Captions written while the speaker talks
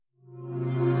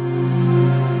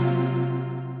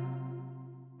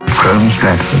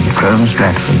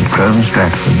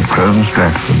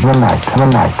The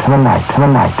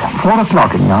night. 4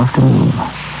 o'clock in the afternoon.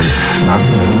 Snug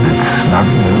moon.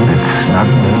 Chrome Stratford.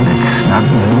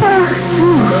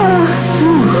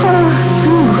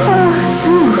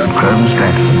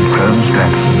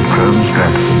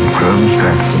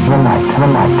 The night. 4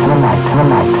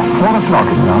 o'clock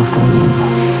in the afternoon.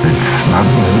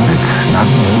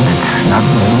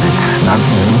 Snug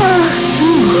moon. Chrome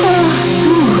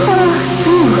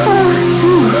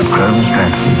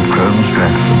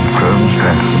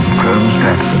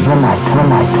Stratford.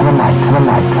 The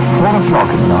night. 4 o'clock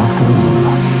in the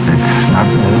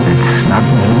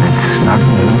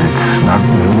afternoon. Snug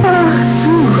moon.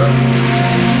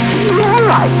 You all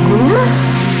right, dear?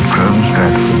 Chrome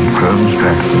Stratford. The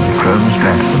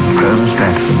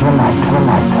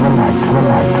night.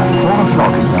 4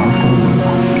 o'clock in the afternoon.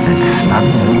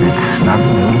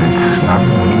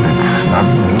 Snug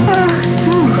moon.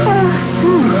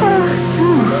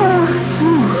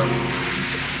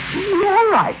 You all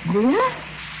right, dear?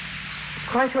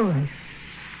 Quite all right.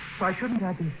 Why shouldn't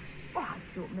I be? Oh, I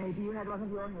thought maybe you had one of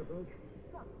your headaches.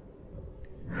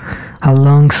 A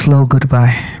long, slow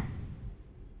goodbye.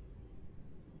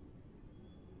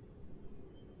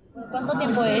 ¿Cuánto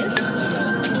tiempo es?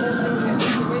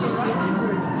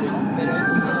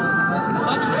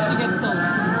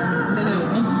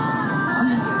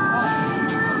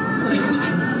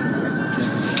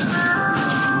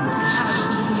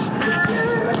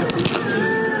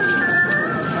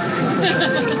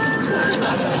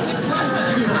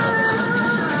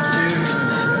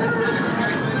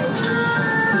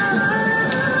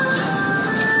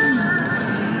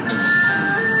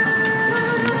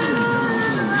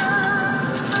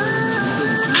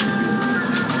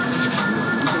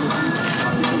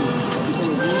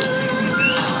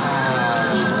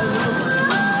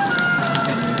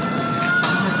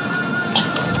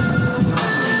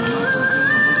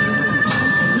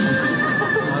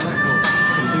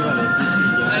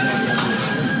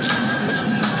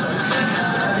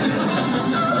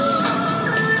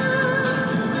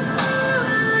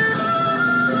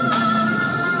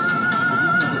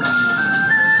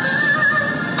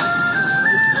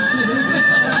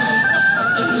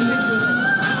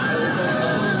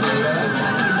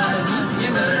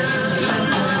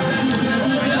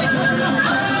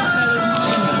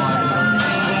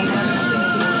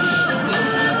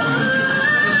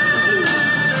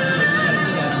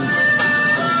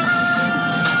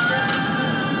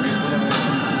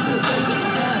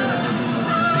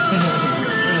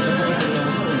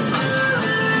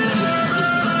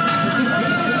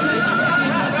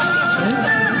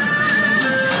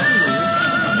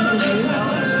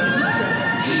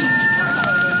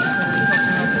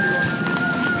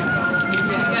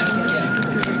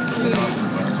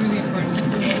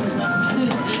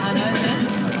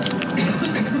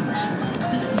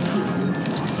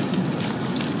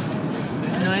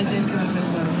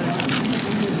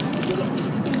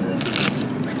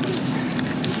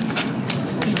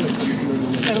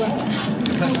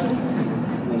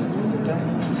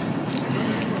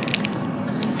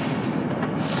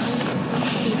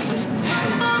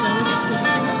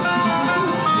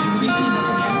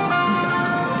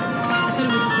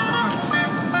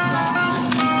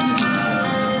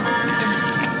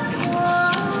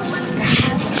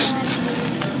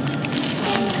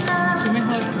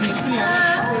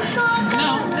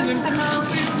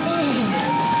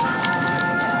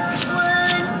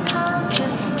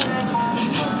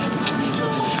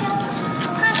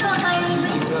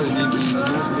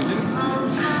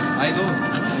 Hay dos.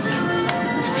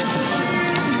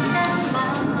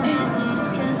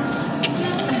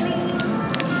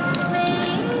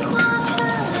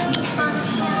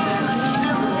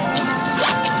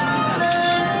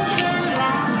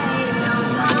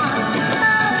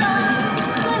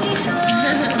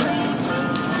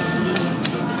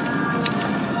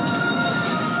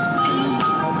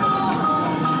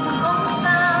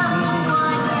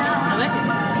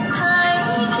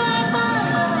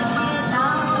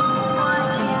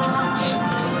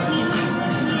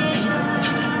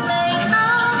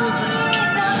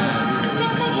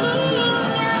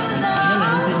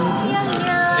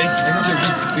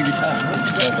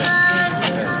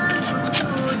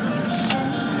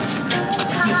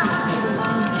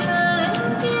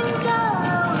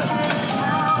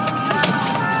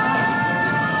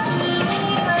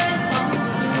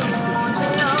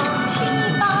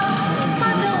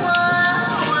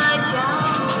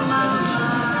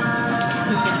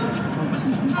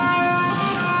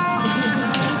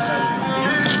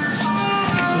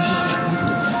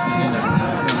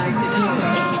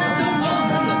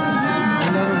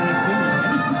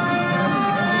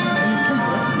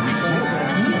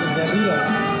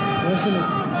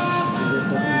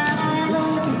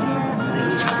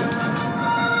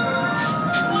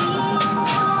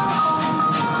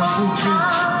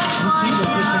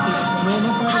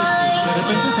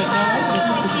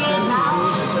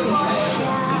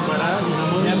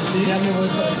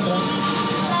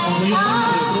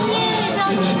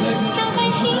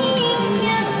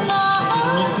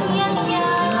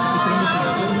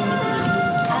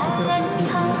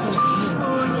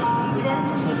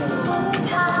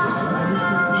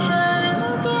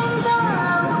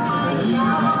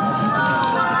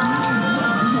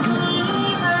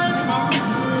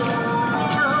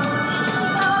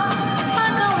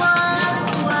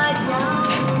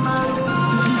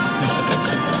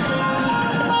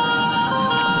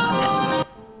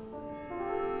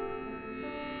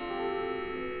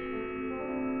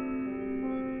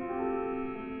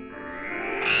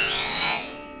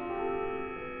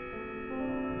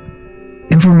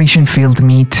 information-filled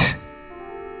meat.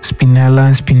 Spinella,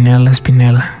 Spinella,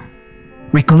 Spinella.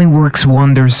 Recalling works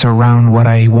wonders around what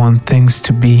I want things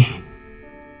to be.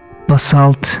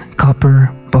 Basalt,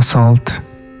 copper, basalt.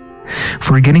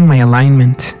 Forgetting my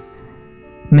alignment.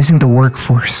 Missing the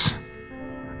workforce.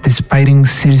 Despiting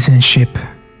citizenship.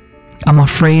 I'm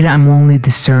afraid I'm only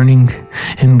discerning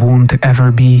and won't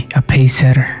ever be a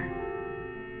pacesetter.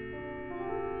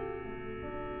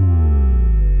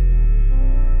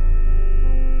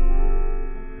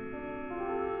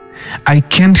 I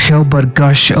can't help but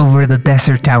gush over the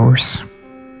desert towers.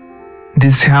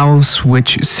 This house,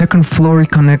 which second floor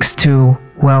connects to,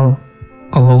 well,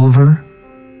 all over,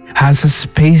 has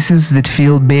spaces that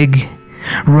feel big,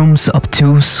 rooms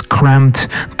obtuse, cramped,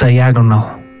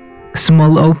 diagonal.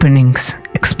 Small openings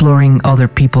exploring other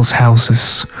people's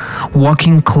houses,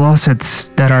 walk-in closets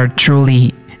that are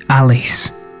truly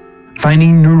alleys.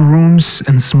 Finding new rooms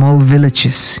and small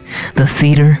villages, the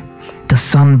theater, the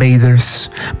sunbathers,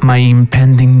 my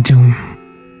impending doom.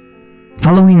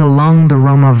 Following along the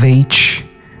Roma of Age,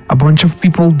 a bunch of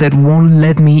people that won't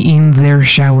let me in their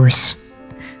showers.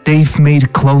 They've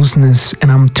made closeness and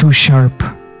I'm too sharp.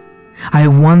 I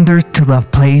wander to the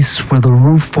place where the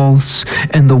roof falls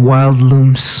and the wild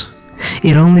looms.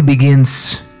 It only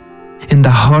begins. In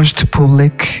the hushed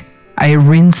public, I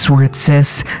rinse where it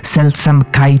says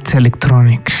Seltsamkeit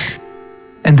Elektronik.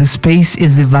 And the space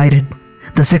is divided.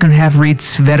 The second half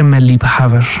reads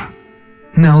Wärmeliebhaber.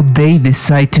 Now they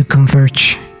decide to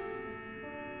converge.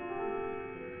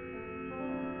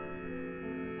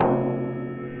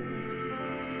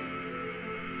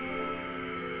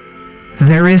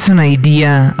 There is an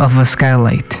idea of a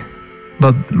skylight,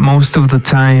 but most of the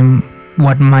time,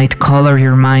 what might color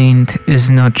your mind is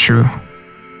not true.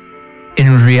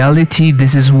 In reality,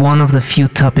 this is one of the few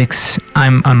topics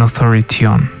I'm an authority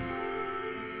on.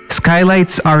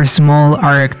 Skylights are small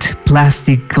arced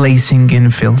plastic glazing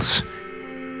infills.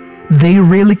 They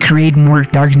really create more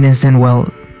darkness than,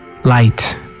 well,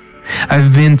 light.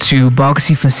 I've been to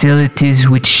boxy facilities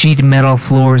with sheet metal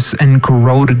floors and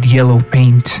corroded yellow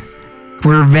paint,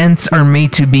 where vents are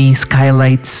made to be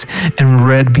skylights and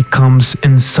red becomes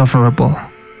insufferable.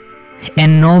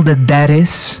 And all that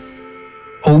is,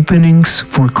 openings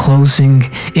for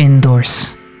closing indoors.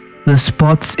 The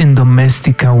spots in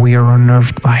Domestika we are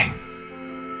unnerved by.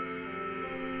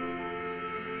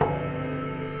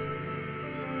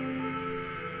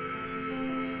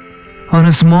 On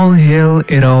a small hill,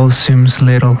 it all seems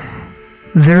little.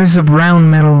 There is a brown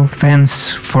metal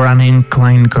fence for an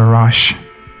inclined garage,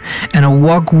 and a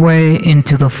walkway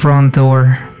into the front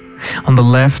door. On the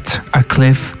left, a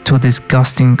cliff to a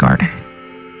disgusting garden.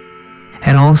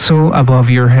 And also above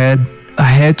your head, a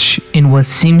hedge in what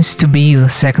seems to be the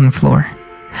second floor.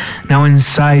 Now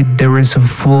inside there is a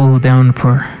full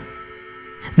downpour.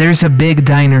 There's a big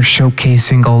diner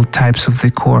showcasing all types of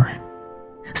decor.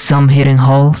 Some hidden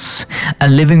halls, a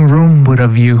living room with a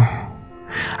view,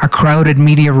 a crowded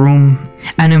media room,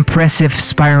 an impressive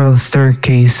spiral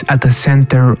staircase at the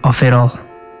center of it all.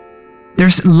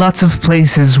 There's lots of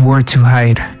places where to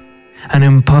hide, an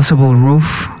impossible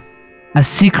roof, a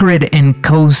secret and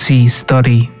cozy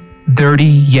study, dirty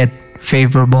yet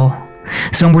favorable,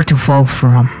 somewhere to fall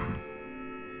from.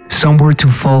 Somewhere to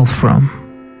fall from.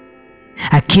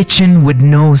 A kitchen with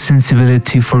no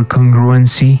sensibility for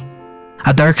congruency,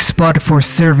 a dark spot for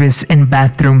service and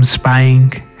bathroom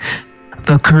spying,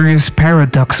 the curious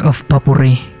paradox of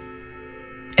potpourri.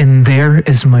 And there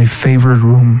is my favorite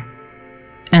room,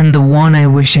 and the one I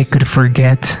wish I could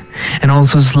forget, and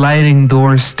also sliding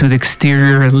doors to the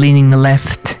exterior leaning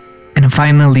left, and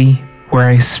finally where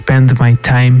I spend my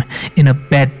time in a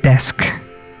bed desk.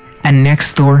 And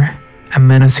next door, a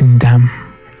menacing dam.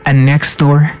 And next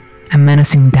door, a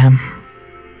menacing dam.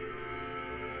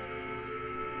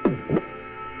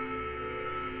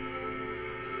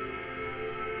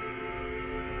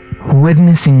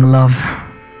 Witnessing love.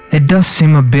 It does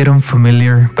seem a bit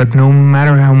unfamiliar, but no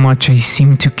matter how much I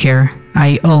seem to care,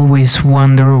 I always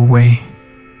wander away.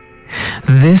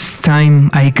 This time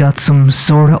I got some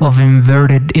sort of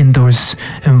inverted indoors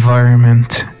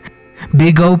environment.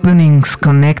 Big openings,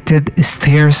 connected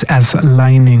stairs as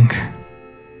lining.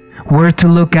 Where to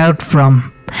look out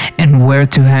from and where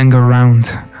to hang around.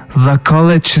 The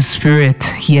college spirit,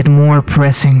 yet more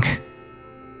pressing.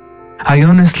 I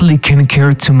honestly can't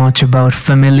care too much about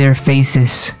familiar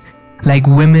faces, like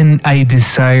women I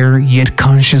desire yet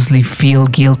consciously feel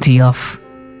guilty of,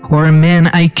 or a man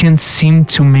I can't seem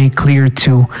to make clear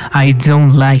to I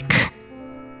don't like.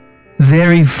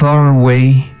 Very far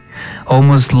away,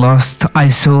 almost lost, I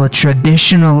saw a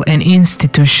traditional and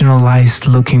institutionalized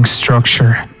looking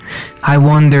structure, I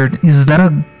wondered, is that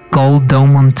a gold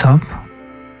dome on top?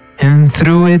 And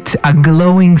through it, a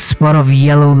glowing spot of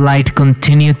yellow light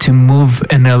continued to move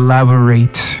and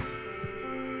elaborate.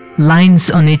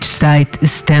 Lines on each side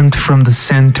stemmed from the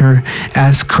center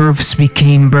as curves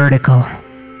became vertical.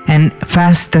 And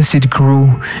fast as it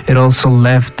grew, it also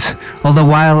left. All the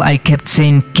while I kept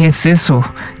saying, ¿Qué es eso?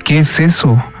 ¿Qué es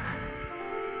eso?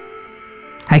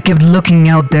 I kept looking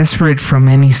out desperate from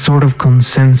any sort of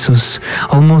consensus,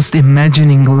 almost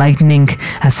imagining lightning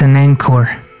as an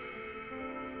anchor.